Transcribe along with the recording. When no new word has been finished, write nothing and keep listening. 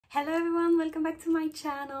Hello everyone, welcome back to my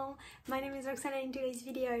channel. My name is Roxana and in today's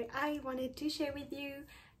video I wanted to share with you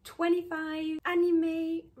 25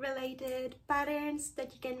 anime related patterns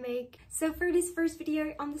that you can make. So for this first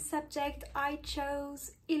video on the subject I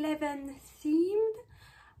chose 11 themed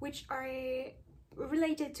which are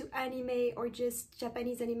related to anime or just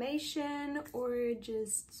Japanese animation or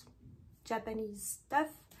just Japanese stuff.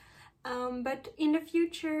 But in the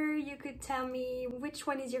future you could tell me which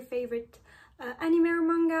one is your favorite anime or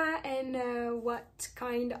manga and what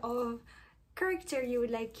kind of character you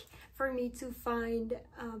would like for me to find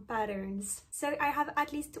patterns. So I have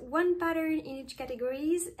at least one pattern in each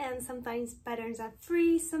categories, and sometimes patterns are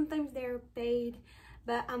free, sometimes they're paid,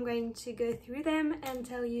 but I'm going to go through them and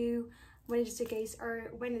tell you when it's the case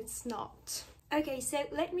or when it's not. Okay, so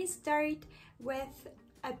let me start with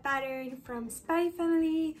a pattern from Spy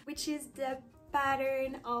Family, which is the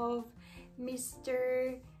pattern of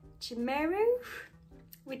Mr. Chimeru,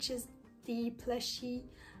 which is the plushie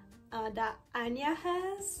that Anya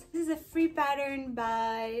has. This is a free pattern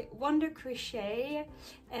by Wonder Crochet,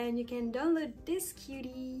 and you can download this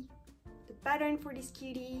cutie, the pattern for this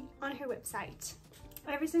cutie, on her website.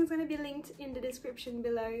 Everything's gonna be linked in the description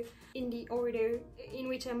below in the order in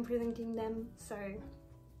which I'm presenting them.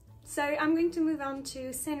 So I'm going to move on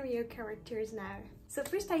to Sanrio characters now. So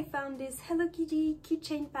first I found this Hello Kitty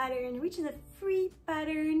keychain pattern, which is a free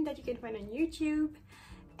pattern that you can find on YouTube.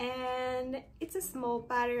 And it's a small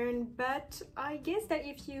pattern, but I guess that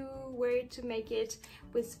if you were to make it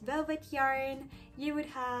with velvet yarn, you would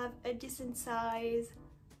have a decent size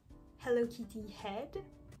Hello Kitty head,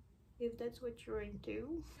 if that's what you're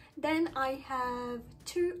into. Then I have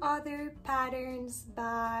two other patterns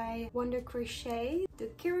by Wonder Crochet, the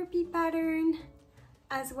Keroppi pattern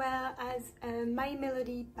as well as a My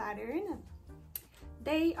Melody pattern.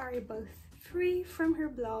 They are both free from her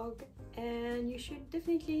blog and you should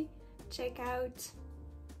definitely check out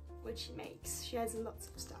what she makes. She has lots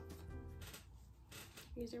of stuff.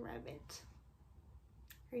 Here's a rabbit.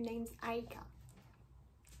 Her name's Aika,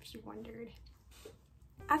 if you wondered.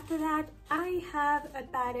 After that, I have a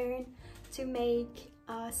pattern to make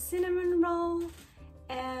a cinnamon roll,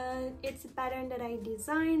 and it's a pattern that I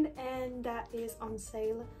designed and that is on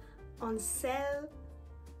sale.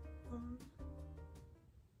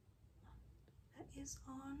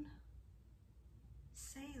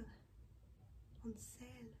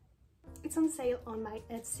 It's on sale on my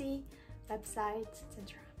Etsy website,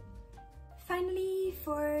 etc. Finally,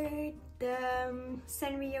 for the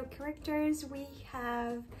Sanrio characters, we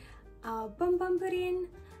have Bum Bum Pudding,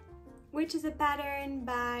 which is a pattern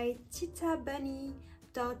by titabunny.eng.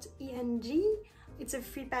 It's a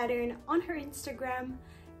free pattern on her Instagram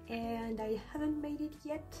and I haven't made it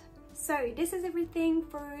yet. So this is everything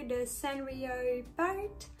for the Sanrio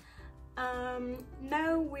part.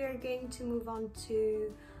 Now we're going to move on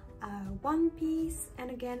to One Piece,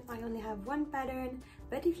 and again I only have one pattern,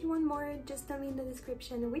 but if you want more just tell me in the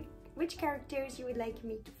description which characters you would like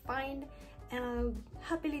me to find and I'll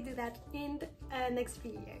happily do that in the next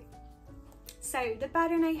video. So the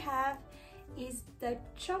pattern I have is the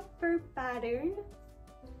Chopper pattern,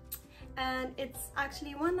 and it's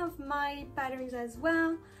actually one of my patterns as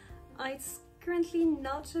well. It's currently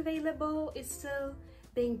not available, it's still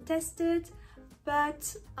being tested,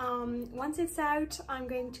 but once it's out I'm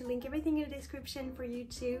going to link everything in the description for you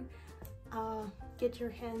to get your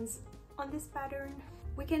hands on this pattern.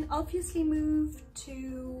 We can obviously move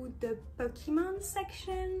to the Pokemon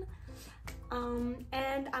section,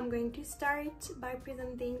 and I'm going to start by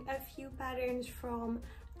presenting a few patterns from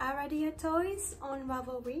Aradia Toys on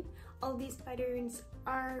Ravelry. All these patterns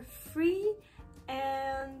are free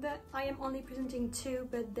and I am only presenting two,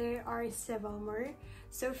 but there are several more.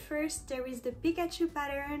 So first there is the Pikachu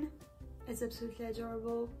pattern. It's absolutely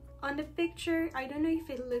adorable. On the picture, I don't know if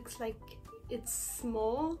it looks like it's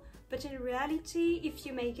small, but in reality, if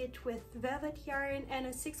you make it with velvet yarn and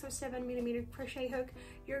a 6 or 7mm crochet hook,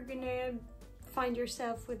 you're gonna find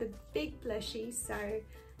yourself with a big plushie. So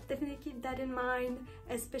definitely keep that in mind,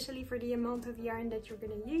 especially for the amount of yarn that you're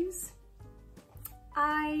gonna use.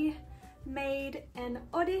 I made an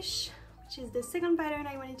Oddish, which is the second pattern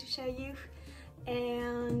I wanted to show you,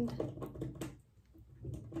 and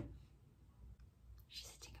she's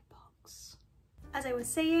sitting in a box. As I was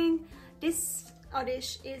saying, this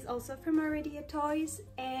Oddish is also from Aradia Toys,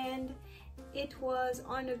 and it was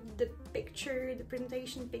on the picture, the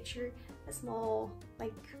presentation picture, a small,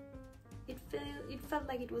 like it felt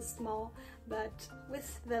like it was small, but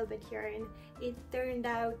with velvet yarn it turned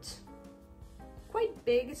out quite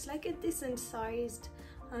big. It's like a decent sized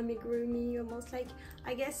amigurumi, almost like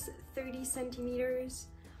I guess 30 centimeters.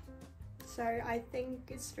 so I think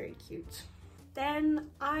it's very cute. Then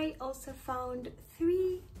I also found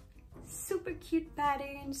 3 super cute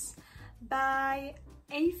patterns by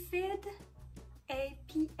APHID,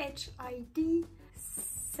 APHID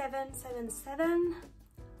 777,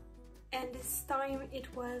 and this time it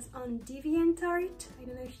was on DeviantArt. I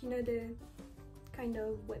don't know if you know the kind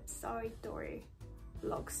of website or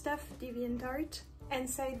blog stuff, DeviantArt. And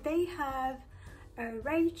so they have a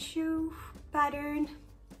Raichu pattern,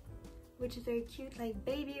 which is very cute, like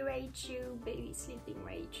baby Raichu, baby sleeping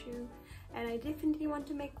Raichu, and I definitely want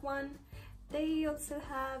to make one. They also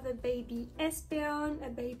have a baby Espeon, a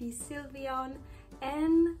baby Sylveon,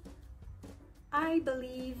 and I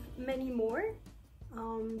believe many more.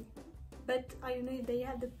 But I don't know if they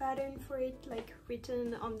have the pattern for it like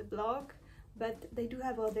written on the blog, but they do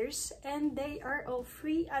have others, and they are all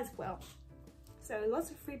free as well. So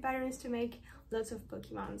lots of free patterns to make lots of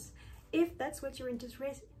Pokemons, if that's what you're interested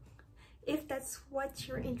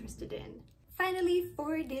in. Finally,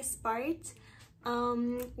 for this part,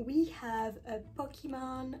 we have a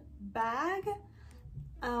Pokemon bag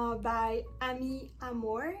by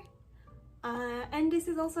AMIGURUMI. And this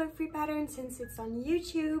is also a free pattern since it's on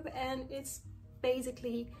YouTube, and it's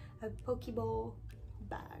basically a Pokeball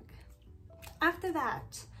bag. After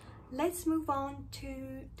that, let's move on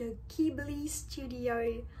to the Ghibli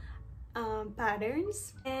Studio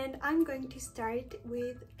patterns, and I'm going to start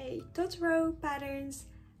with a Totoro patterns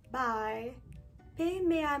by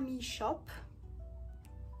Pemeami Shop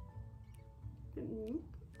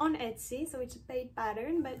on Etsy, so it's a paid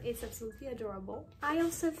pattern, but it's absolutely adorable. I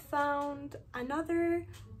also found another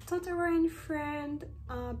Totoro and Friend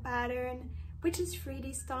pattern, which is free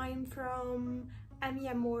this time, from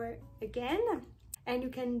AMIGURUMI again, and you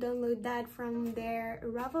can download that from their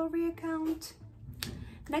Ravelry account.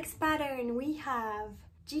 Next pattern, we have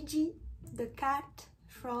Gigi the cat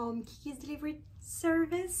from Kiki's Delivery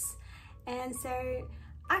Service, and so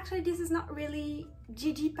actually this is not really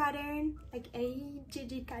Gigi pattern, like a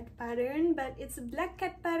Gigi cat pattern, but it's a black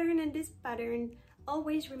cat pattern, and this pattern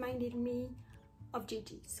always reminded me of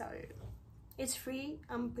Gigi, so it's free.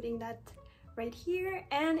 I'm putting that right here,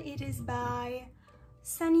 and it is by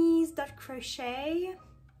sunnies.crochet.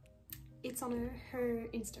 It's on her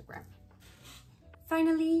Instagram.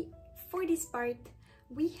 Finally, for this part,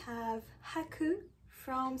 we have Haku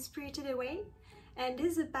from Spirited Away, and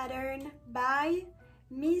this is a pattern by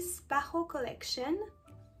Miss Bajo Collection,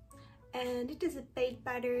 and it is a paid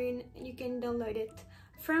pattern. You can download it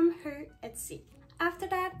from her Etsy. After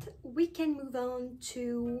that, we can move on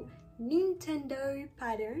to Nintendo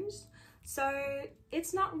patterns. So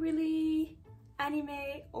it's not really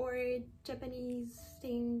anime or Japanese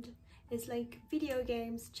themed, it's like video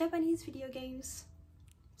games, Japanese video games.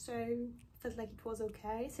 So I felt like it was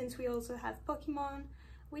okay, since we also have Pokemon,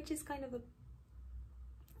 which is kind of a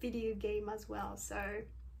video game as well. So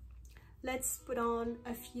let's put on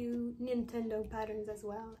a few Nintendo patterns as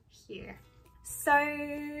well here. So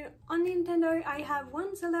on Nintendo, I have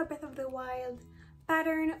one Zelda Breath of the Wild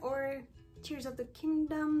pattern, or Tears of the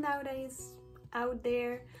Kingdom nowadays out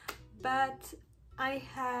there, but I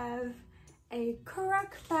have a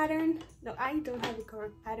Korok pattern. No, I don't have a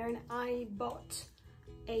Korok pattern. I bought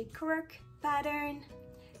a Korok pattern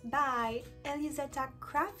by Elisetta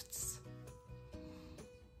Crafts.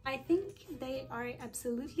 I think they are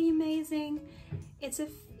absolutely amazing. It's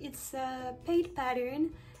a paid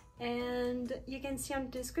pattern, and you can see on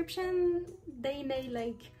the description they made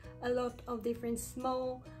like a lot of different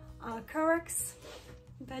small Koroks,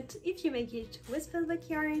 but if you make it with velvet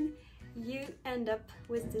yarn, you end up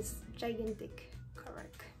with this gigantic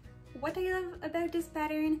Korok. What I love about this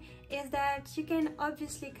pattern is that you can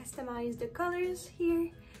obviously customize the colors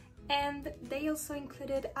here, and they also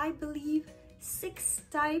included, I believe,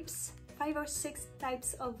 5 or 6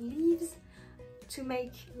 types of leaves to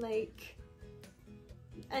make like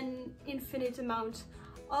an infinite amount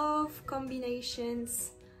of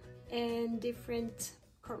combinations and different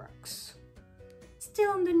Koroks.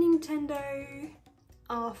 Still on the Nintendo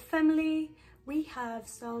family, we have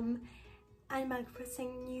some Animal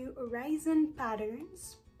Crossing New Horizon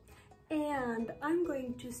patterns, and I'm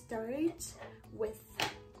going to start with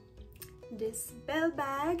this bell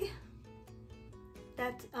bag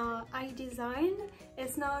that I designed.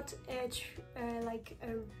 It's not like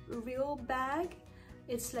a real bag,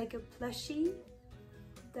 it's like a plushie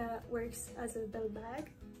that works as a bell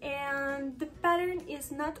bag, and the pattern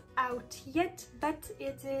is not out yet, but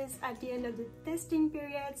it is at the end of the testing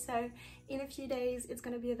period, so in a few days it's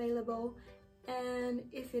going to be available, and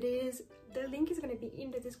if it is, the link is going to be in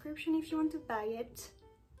the description if you want to buy it.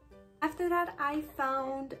 After that, I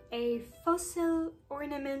found a fossil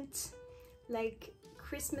ornament like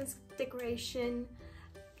Christmas decoration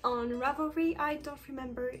on Ravelry. I don't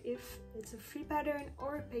remember if it's a free pattern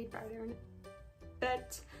or a paid pattern,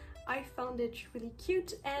 but I found it really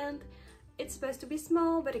cute, and it's supposed to be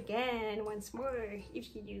small, but again, once more,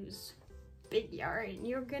 if you use big yarn,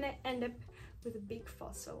 you're gonna end up with a big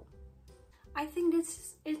fossil. I think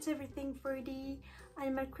this is everything for the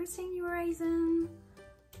Animal Crossing New Horizon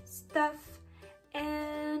stuff,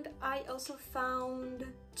 and I also found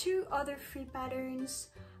 2 other free patterns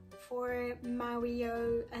for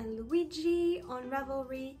Mario and Luigi on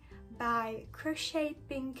Ravelry by Crochet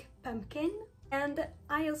Pink Pumpkin, and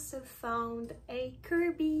I also found a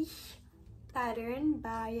Kirby pattern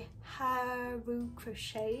by Haru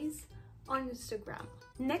Crochets on Instagram.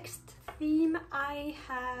 Next theme, I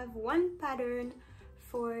have 1 pattern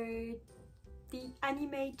for the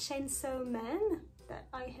anime Chainsaw Man that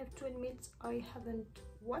I have to admit I haven't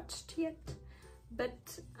watched yet,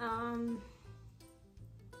 but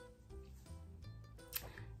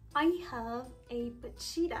I have a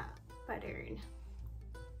Pochita pattern.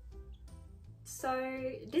 So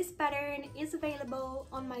this pattern is available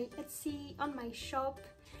on my Etsy, on my shop.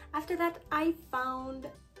 After that, I found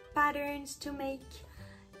patterns to make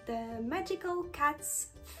the magical cats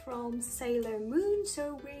from Sailor Moon,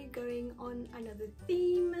 so we're going on another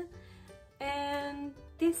theme, and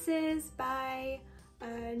this is by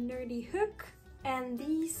Nerdy Hook, and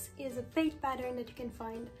this is a paid pattern that you can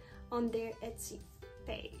find on their Etsy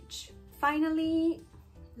page. Finally,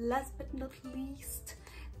 last but not least,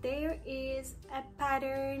 there is a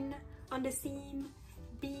pattern on the theme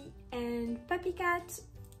Bee and Puppycat.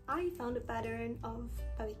 I found a pattern of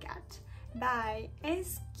Puppycat by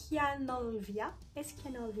acnh,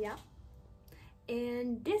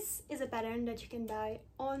 and this is a pattern that you can buy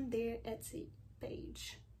on their Etsy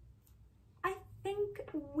page. I think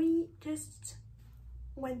we just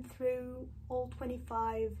went through all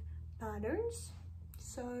 25 patterns,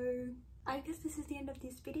 so I guess this is the end of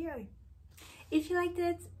this video. If you liked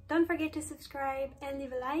it, don't forget to subscribe and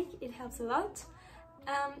leave a like, it helps a lot.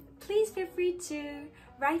 Please feel free to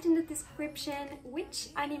write in the description which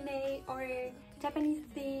anime or Japanese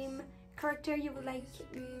theme character you would like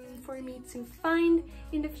for me to find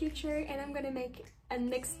in the future, and I'm gonna make a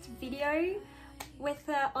next video with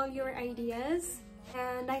all your ideas.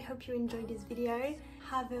 And I hope you enjoyed this video.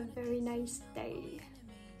 Have a very nice day.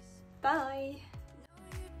 Bye!